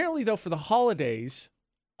 Apparently, though, for the holidays,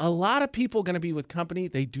 a lot of people going to be with company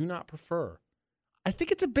they do not prefer. I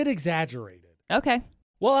think it's a bit exaggerated. Okay.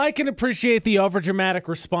 Well, I can appreciate the overdramatic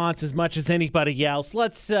response as much as anybody else.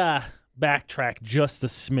 Let's backtrack just a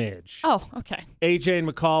smidge. Oh, okay. AJ and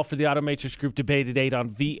McCall for the Automatrix Group debated 8 on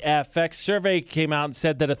VFX. Survey came out and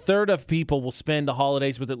said that a third of people will spend the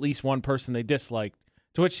holidays with at least one person they dislike.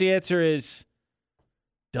 To which the answer is,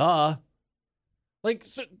 duh. Like,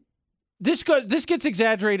 so this gets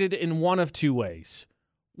exaggerated in one of two ways.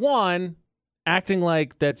 One, acting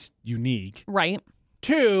like that's unique. Right.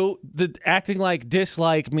 2, the acting like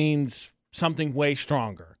dislike means something way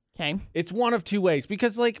stronger. Okay. It's one of two ways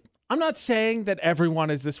because, like, I'm not saying that everyone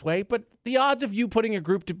is this way, but the odds of you putting a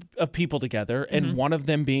group of people together and one of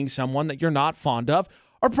them being someone that you're not fond of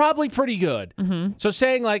are probably pretty good. Mm-hmm. So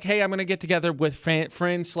saying like, hey, I'm going to get together with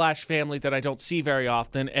friends/family that I don't see very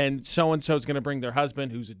often, and so-and-so is going to bring their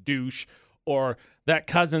husband who's a douche, or that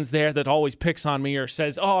cousin's there that always picks on me or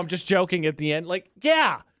says, oh, I'm just joking at the end. Like,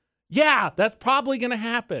 yeah, that's probably going to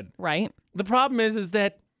happen. Right. The problem is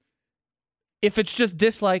that if it's just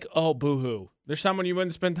dislike, oh, boo-hoo. There's someone you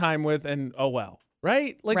wouldn't spend time with, and oh, well.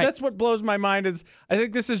 Right? Like, that's what blows my mind is I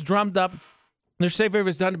think this is drummed up. Their safe favor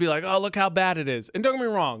is done to be like, oh, look how bad it is. And don't get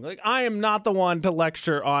me wrong. Like, I am not the one to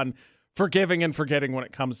lecture on forgiving and forgetting when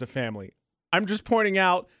it comes to family. I'm just pointing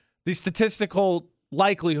out the statistical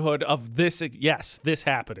likelihood of this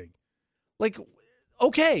happening. Like,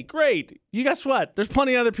 okay, great. You guess what? There's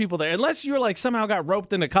plenty of other people there. Unless you're like somehow got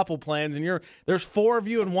roped in a couple plans and there's 4 of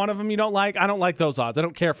you and one of them you don't like. I don't like those odds. I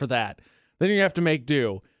don't care for that. Then you have to make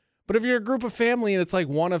do. But if you're a group of family and it's like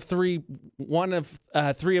one of three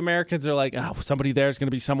Americans are like, oh, somebody there is going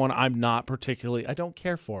to be someone I don't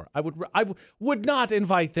care for. I would not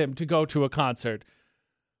invite them to go to a concert.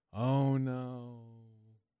 Oh no,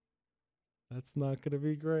 that's not going to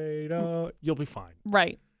be great. Oh, you'll be fine.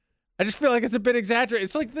 Right. I just feel like it's a bit exaggerated.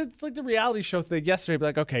 It's like the reality show thing yesterday. Be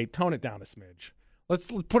like, okay, tone it down a smidge.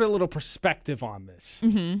 Let's put a little perspective on this.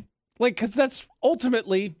 Mm-hmm. Like, because that's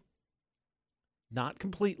ultimately not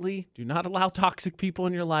completely. Do not allow toxic people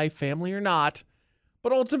in your life, family or not.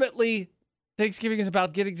 But ultimately, Thanksgiving is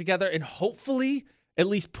about getting together and hopefully at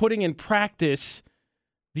least putting in practice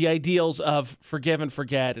the ideals of forgive and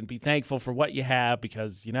forget and be thankful for what you have,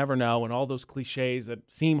 because you never know, and all those cliches that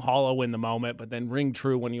seem hollow in the moment but then ring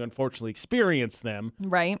true when you unfortunately experience them.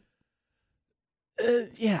 Right.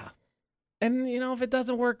 Yeah. And, if it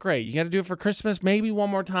doesn't work, great. You got to do it for Christmas, maybe one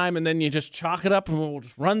more time, and then you just chalk it up and we'll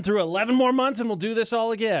just run through 11 more months and we'll do this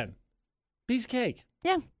all again. Piece of cake.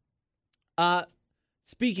 Yeah.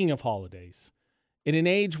 Speaking of holidays, in an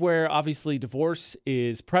age where obviously divorce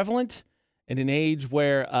is prevalent, in an age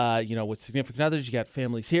where, with significant others, you got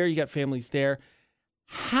families here, you got families there.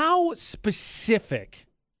 How specific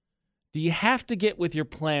do you have to get with your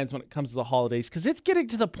plans when it comes to the holidays? Because it's getting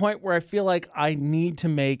to the point where I feel like I need to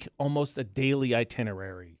make almost a daily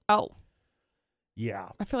itinerary. Oh. Yeah.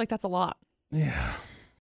 I feel like that's a lot. Yeah.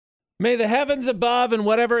 May the heavens above and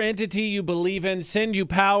whatever entity you believe in send you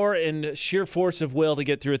power and sheer force of will to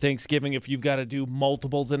get through a Thanksgiving if you've got to do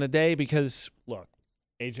multiples in a day. Because, look,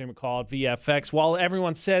 AJ McCall at VFX, while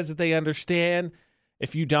everyone says that they understand,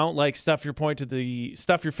 if you don't, like, stuff your face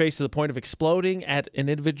to the point of exploding at an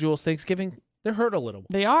individual's Thanksgiving, they're hurt a little.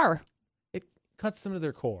 They are. It cuts them to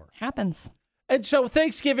their core. Happens. And so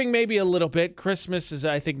Thanksgiving maybe a little bit. Christmas is,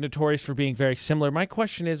 I think, notorious for being very similar. My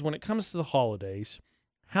question is, when it comes to the holidays,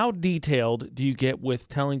 how detailed do you get with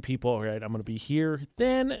telling people, all right, I'm going to be here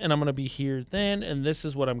then, and I'm going to be here then, and this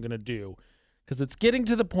is what I'm going to do? Because it's getting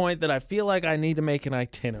to the point that I feel like I need to make an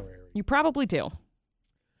itinerary. You probably do.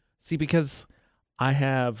 See, because I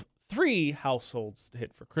have 3 households to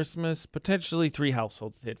hit for Christmas, potentially 3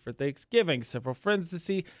 households to hit for Thanksgiving, several friends to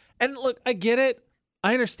see. And look, I get it.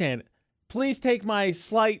 I understand. Please take my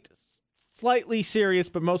slightly serious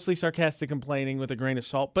but mostly sarcastic complaining with a grain of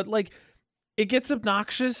salt. But, like, it gets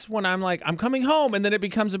obnoxious when I'm like, I'm coming home, and then it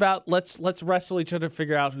becomes about let's wrestle each other to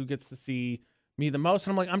figure out who gets to see me the most.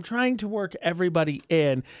 And I'm like, I'm trying to work everybody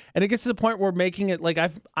in, and it gets to the point where making it like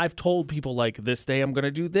I've told people, like, this day I'm going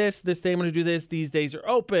to do this day I'm going to do this, these days are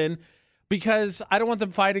open, because I don't want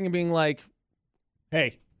them fighting and being like,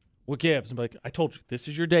 hey, what gives? I'm like, I told you, this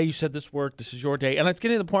is your day, you said this worked, this is your day. And it's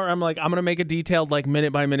getting to the point where I'm like, I'm going to make a detailed, like,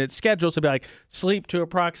 minute by minute schedule. So be like, sleep to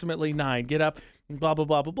approximately 9, get up, blah blah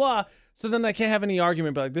blah blah blah. So then I can't have any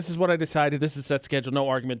argument, but like, this is what I decided, this is set schedule, no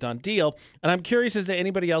argument, done deal. And I'm curious as to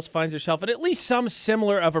anybody else finds yourself in at least some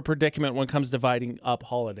similar of a predicament when it comes to dividing up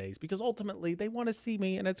holidays, because ultimately they want to see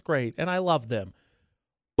me and it's great and I love them.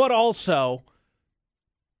 But also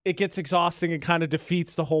it gets exhausting and kind of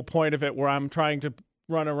defeats the whole point of it, where I'm trying to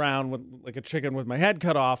run around with like a chicken with my head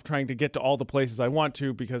cut off, trying to get to all the places I want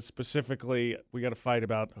to, because specifically we got to fight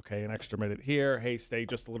about, okay, an extra minute here. Hey, stay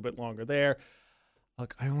just a little bit longer there.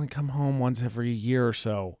 Look, I only come home once every year or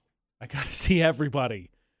so. I got to see everybody.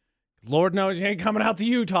 Lord knows you ain't coming out to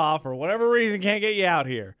Utah for whatever reason, can't get you out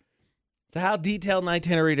here. So how detailed an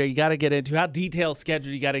itinerary do you got to get into? How detailed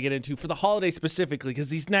schedule you got to get into for the holidays specifically? Because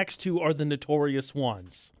these next 2 are the notorious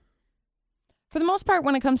ones. For the most part,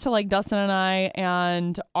 when it comes to like Dustin and I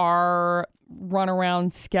and our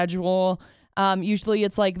runaround schedule, usually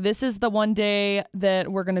it's like, this is the one day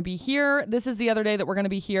that we're going to be here. This is the other day that we're going to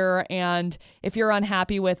be here. And if you're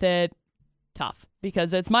unhappy with it, tough,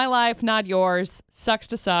 because it's my life, not yours. Sucks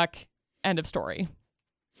to suck. End of story.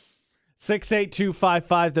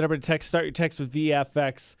 68255, the number to text. Start your text with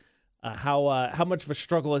VFX. How much of a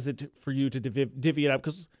struggle is it for you to divvy it up?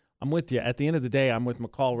 Because I'm with you. At the end of the day, I'm with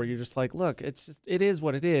McCall, where you're just like, look, it is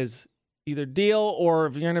what it is. Either deal, or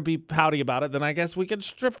if you're going to be pouty about it, then I guess we can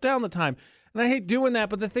strip down the time. And I hate doing that,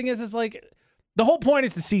 but the thing is like, the whole point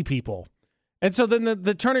is to see people. And so then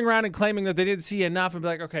the turning around and claiming that they didn't see enough and be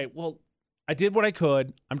like, okay, well, I did what I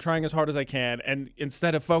could. I'm trying as hard as I can. And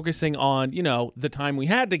instead of focusing on, the time we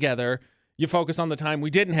had together, you focus on the time we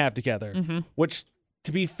didn't have together, which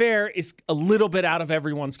to be fair, is a little bit out of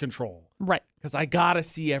everyone's control. Right. Because I got to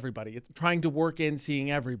see everybody. It's trying to work in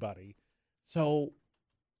seeing everybody. So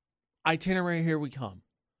itinerary, here we come.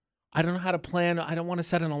 I don't know how to plan. I don't want to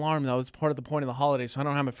set an alarm, though. It's part of the point of the holiday, so I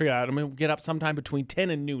don't know how to figure it out. I'm going to get up sometime between 10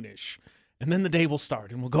 and noonish, and then the day will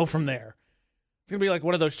start, and we'll go from there. It's going to be like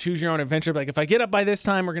one of those choose-your-own-adventure. Like, if I get up by this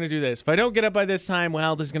time, we're going to do this. If I don't get up by this time,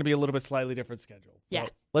 well, there's going to be a little bit slightly different schedule. So Yeah.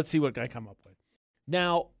 let's see what I come up with.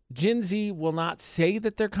 Now, Gen Z will not say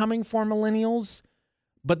that they're coming for millennials,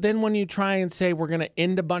 but then when you try and say we're going to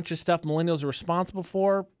end a bunch of stuff millennials are responsible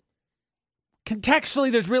for,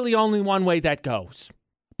 contextually, there's really only one way that goes.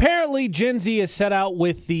 Apparently, Gen Z has set out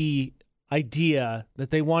with the idea that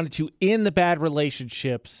they wanted to end the bad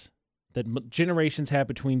relationships that generations have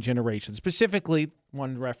between generations. Specifically,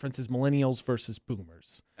 one reference is millennials versus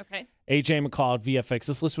boomers. Okay. AJ McCall at VFX.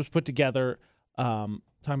 This list was put together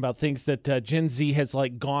talking about things that Gen Z has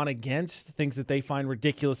like gone against, things that they find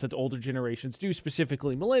ridiculous that older generations do,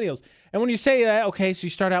 specifically millennials. And when you say that, okay, so you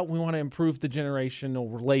start out, we want to improve the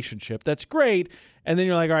generational relationship. That's great. And then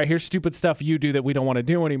you're like, all right, here's stupid stuff you do that we don't want to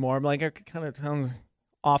do anymore. I'm like, it kind of sounds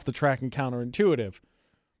off the track and counterintuitive.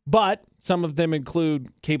 But some of them include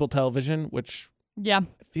cable television, which Yeah.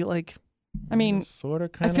 I feel like, I mean, sort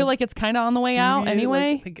of, I feel like it's kind of on the way out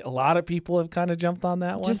anyway. I think a lot of people have kind of jumped on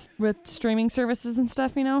that one. Just with streaming services and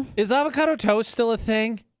stuff, you know? Is avocado toast still a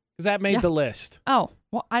thing? Because that made the list. Oh,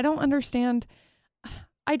 well, I don't understand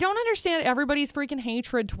everybody's freaking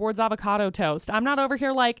hatred towards avocado toast. I'm not over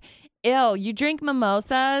here like, ew, you drink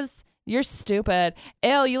mimosas? You're stupid.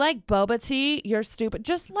 Ew, you like boba tea? You're stupid.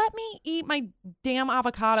 Just let me eat my damn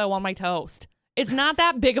avocado on my toast. It's not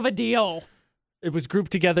that big of a deal. It was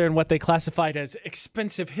grouped together in what they classified as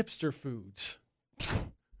expensive hipster foods.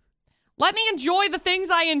 Let me enjoy the things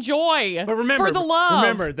I enjoy. But remember, for the love.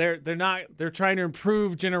 Remember, they're trying to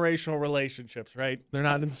improve generational relationships, right? They're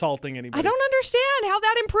not insulting anybody. I don't understand how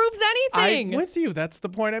that improves anything. I'm with you. That's the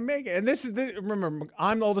point I'm making. And remember,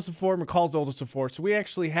 I'm the oldest of four. McCall's the oldest of four. So we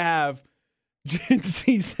actually have Gen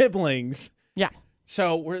Z siblings. Yeah.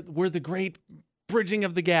 So we're the great bridging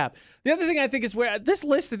of the gap. The other thing I think is where this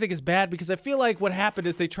list I think is bad because I feel like what happened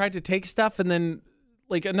is they tried to take stuff and then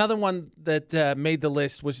like another one that made the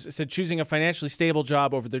list said choosing a financially stable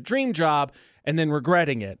job over their dream job and then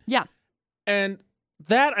regretting it. Yeah. And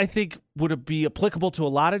that I think would be applicable to a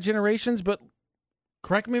lot of generations, but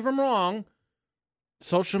correct me if I'm wrong,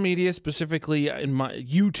 social media, specifically in my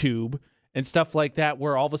YouTube and stuff like that,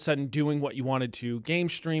 where all of a sudden doing what you wanted to, game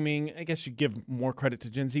streaming, I guess you give more credit to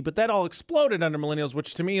Gen Z, but that all exploded under millennials,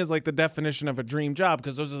 which to me is like the definition of a dream job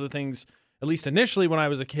because those are the things, at least initially when I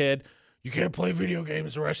was a kid, you can't play video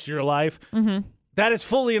games the rest of your life. Mm-hmm. That is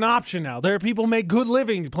fully an option now. There are people who make good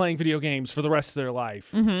living playing video games for the rest of their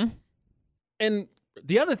life. Mm-hmm. And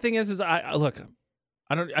the other thing is I look,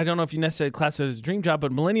 I don't know if you necessarily class it as a dream job,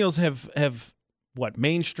 but millennials have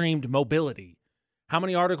mainstreamed mobility. How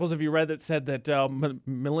many articles have you read that said that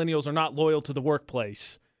millennials are not loyal to the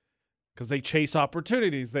workplace because they chase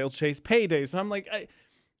opportunities, they'll chase paydays? So I'm like,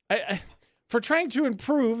 I for trying to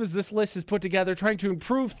improve, as this list is put together, trying to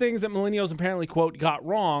improve things that millennials apparently, quote, got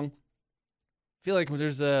wrong, I feel like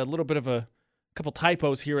there's a little bit of a couple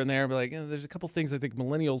typos here and there. But like, there's a couple things I think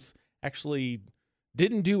millennials actually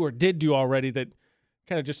didn't do or did do already that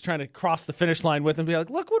kind of just trying to cross the finish line with and be like,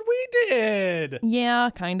 look what we did. Yeah,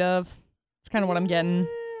 kind of. It's kind of what I'm getting.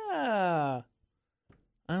 Yeah.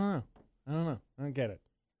 I don't know. I don't get it.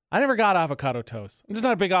 I never got avocado toast. I'm just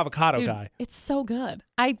not a big avocado Dude, guy. It's so good.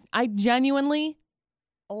 I genuinely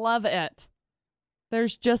love it.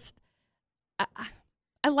 There's just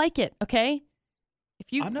I like it, okay?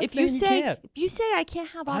 If you say I can't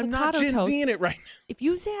have avocado I'm not Gen toast. Z in it right now. If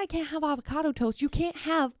you say I can't have avocado toast, you can't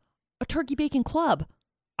have a turkey bacon club.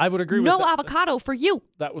 I would agree with no that. avocado for you.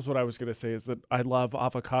 That was what I was going to say is that I love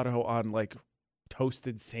avocado on like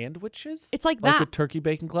toasted sandwiches. It's like the that. turkey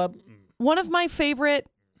bacon club. One of my favorite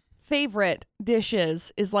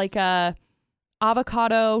dishes is like a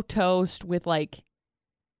avocado toast with like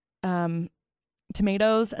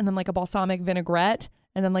tomatoes and then like a balsamic vinaigrette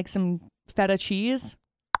and then like some feta cheese.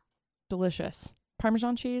 Delicious.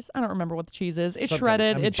 Parmesan cheese? I don't remember what the cheese is. It's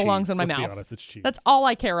shredded. It belongs in my mouth. Let's be honest, it's cheese. That's all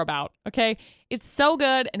I care about, okay? It's so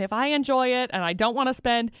good, and if I enjoy it and I don't want to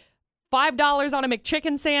spend $5 on a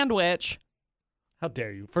McChicken sandwich... How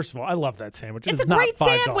dare you? First of all, I love that sandwich. It's a great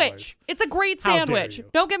sandwich. It's a great sandwich.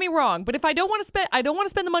 Don't get me wrong, but if I don't want to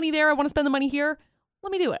spend the money there, I want to spend the money here,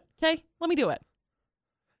 let me do it, okay? Let me do it.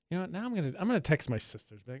 You know what? Now I'm gonna text my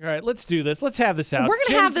sisters. Like, all right, let's do this. Let's have this out. We're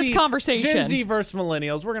gonna have this conversation. Gen Z versus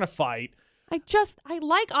millennials. We're gonna fight. I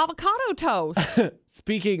like avocado toast.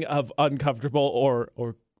 Speaking of uncomfortable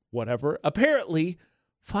or whatever, apparently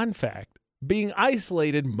Fun fact, being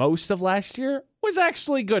isolated most of last year was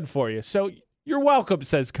actually good for you. So you're welcome,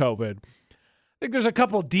 says COVID. I think there's a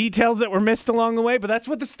couple details that were missed along the way, but that's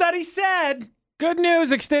what the study said. Good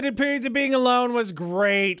news, extended periods of being alone was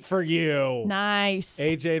great for you. Nice.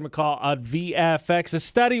 AJ and McCall on VFX. A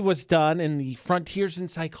study was done in the Frontiers in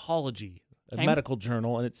Psychology, a medical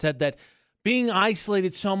journal, and it said that being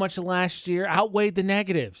isolated so much last year outweighed the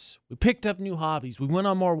negatives. We picked up new hobbies. We went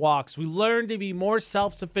on more walks. We learned to be more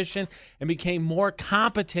self-sufficient and became more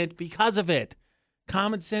competent because of it.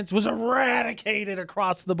 Common sense was eradicated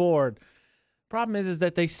across the board. Problem is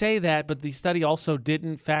that they say that, but the study also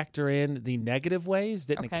didn't factor in the negative ways,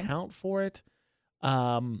 didn't account for it.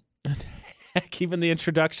 Heck, even the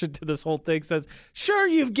introduction to this whole thing says, sure,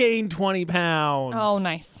 you've gained 20 pounds. Oh,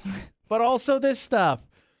 nice. But also this stuff.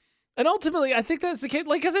 And ultimately, I think that's the case.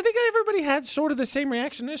 Like, because I think everybody had sort of the same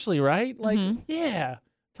reaction initially, right? Like, yeah,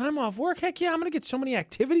 time off work. Heck yeah, I'm going to get so many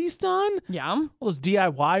activities done. Yeah. All those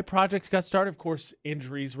DIY projects got started. Of course,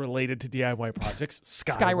 injuries related to DIY projects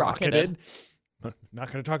skyrocketed.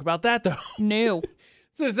 Not going to talk about that, though. No.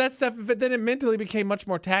 So there's that stuff. But then it mentally became much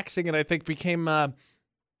more taxing, and I think became I'm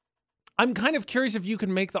kind of curious if you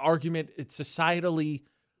can make the argument it societally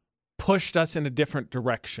pushed us in a different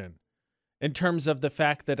direction in terms of the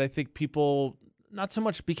fact that I think people not so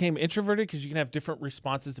much became introverted because you can have different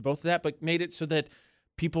responses to both of that, but made it so that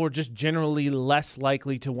people were just generally less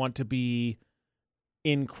likely to want to be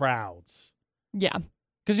in crowds. Yeah.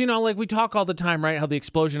 Because, you know, like we talk all the time, right, how the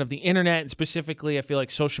explosion of the internet and specifically I feel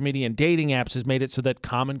like social media and dating apps has made it so that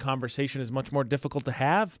common conversation is much more difficult to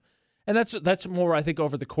have. And that's more, I think,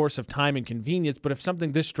 over the course of time and convenience. But if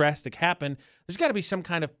something this drastic happened, there's got to be some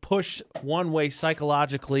kind of push one way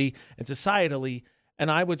psychologically and societally. And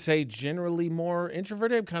I would say generally more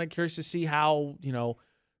introverted. I'm kind of curious to see how, you know,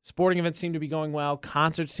 sporting events seem to be going well.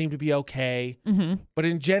 Concerts seem to be okay. Mm-hmm. But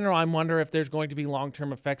in general, I wonder if there's going to be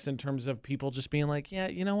long-term effects in terms of people just being like, yeah,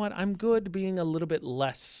 you know what? I'm good being a little bit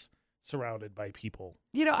less surrounded by people.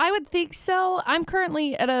 You know, I would think so. I'm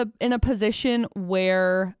currently in a position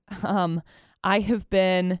where I have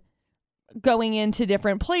been going into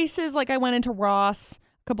different places. Like I went into Ross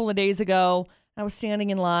a couple of days ago. I was standing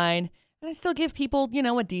in line, and I still give people, you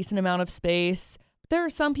know, a decent amount of space. There are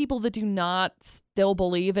some people that do not still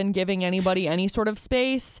believe in giving anybody any sort of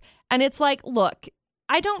space. And it's like, look,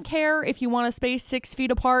 I don't care if you want to space 6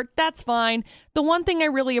 feet apart. That's fine. The one thing I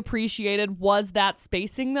really appreciated was that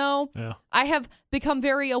spacing, though. Yeah. I have become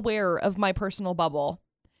very aware of my personal bubble.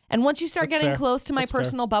 And once you start getting close to my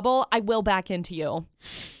personal bubble, I will back into you.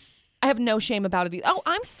 I have no shame about it. Oh,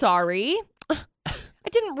 I'm sorry. I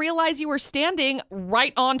didn't realize you were standing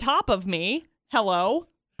right on top of me. Hello?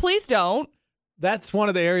 Please don't. That's one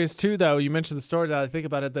of the areas too, though. You mentioned the story that I think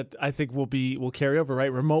about it that I think will carry over,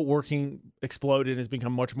 right? Remote working exploded and has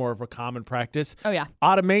become much more of a common practice. Oh, yeah.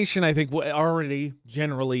 Automation, I think, already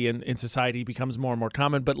generally in society becomes more and more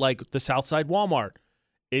common. But like the Southside Walmart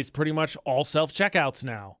is pretty much all self-checkouts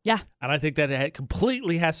now. Yeah. And I think that it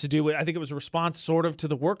completely has to do with, I think it was a response sort of to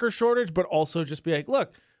the worker shortage, but also just be like,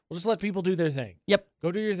 look, we'll just let people do their thing. Yep.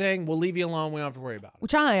 Go do your thing. We'll leave you alone. We don't have to worry about it.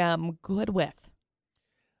 Which I am good with.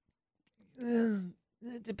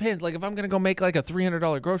 It depends. Like if I'm going to go make like a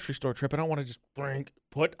 $300 grocery store trip, I don't want to just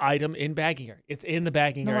put item in bagging area. It's in the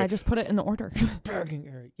bagging area. No, I just put it in the order. Bagging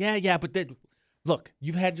area. Yeah. But then, look,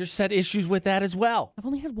 you've had your set issues with that as well. I've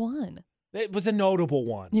only had one. It was a notable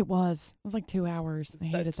one. It was like 2 hours. I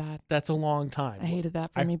hated that. That's a long time. I hated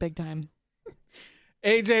that for me big time.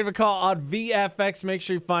 AJ and McCall on VFX. Make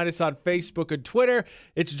sure you find us on Facebook and Twitter.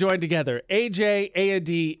 It's joined together. AJ,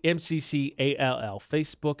 A-N-D, M-C-C-A-L-L.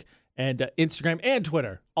 Facebook and Instagram and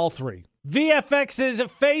Twitter, all three. VFX's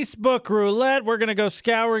Facebook roulette. We're going to go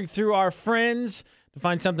scouring through our friends to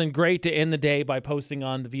find something great to end the day by posting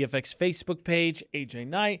on the VFX Facebook page. AJ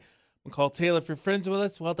Knight, McCall Taylor, if you're friends with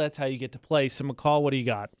us, well, that's how you get to play. So, McCall, what do you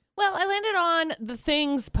got? Well, I landed on the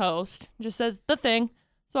things post. It just says the thing.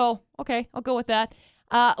 So, okay, I'll go with that.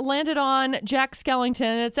 Landed on Jack Skellington,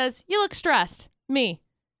 and it says, you look stressed. Me.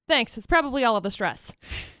 Thanks. It's probably all of the stress.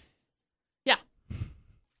 Yeah.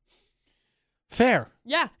 Fair.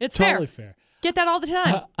 Yeah, it's totally fair. Get that all the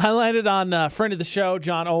time. I landed on a friend of the show,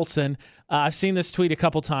 John Olson. I've seen this tweet a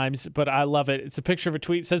couple times, but I love it. It's a picture of a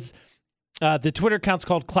tweet. It says, the Twitter account's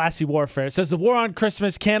called Classy Warfare. It says, the war on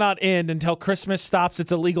Christmas cannot end until Christmas stops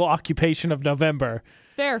its illegal occupation of November.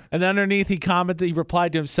 Fair. And then underneath he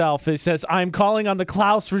replied to himself. It says, I'm calling on the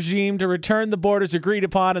Klaus regime to return the borders agreed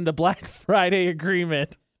upon in the Black Friday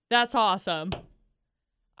Agreement. That's awesome.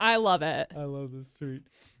 I love it. I love this tweet.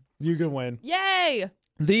 You can win. Yay!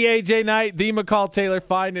 The AJ Knight, the McCall Taylor.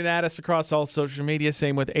 Find and add us across all social media.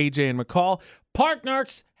 Same with AJ and McCall. Park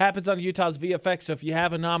Narcs happens on Utah's VFX. So if you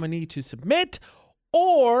have a nominee to submit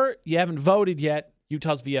or you haven't voted yet,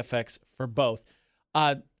 Utah's VFX for both.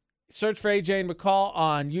 Search for AJ and McCall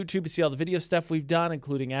on YouTube to see all the video stuff we've done,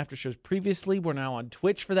 including after shows previously. We're now on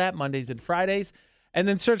Twitch for that, Mondays and Fridays. And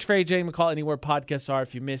then search for AJ and McCall anywhere podcasts are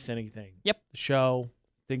if you miss anything. Yep. The show,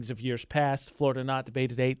 things of years past, Florida Not,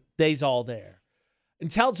 Debate Today, they's all there.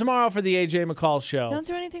 Until tomorrow for the AJ McCall Show. Don't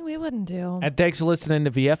do anything we wouldn't do. And thanks for listening to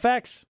VFX.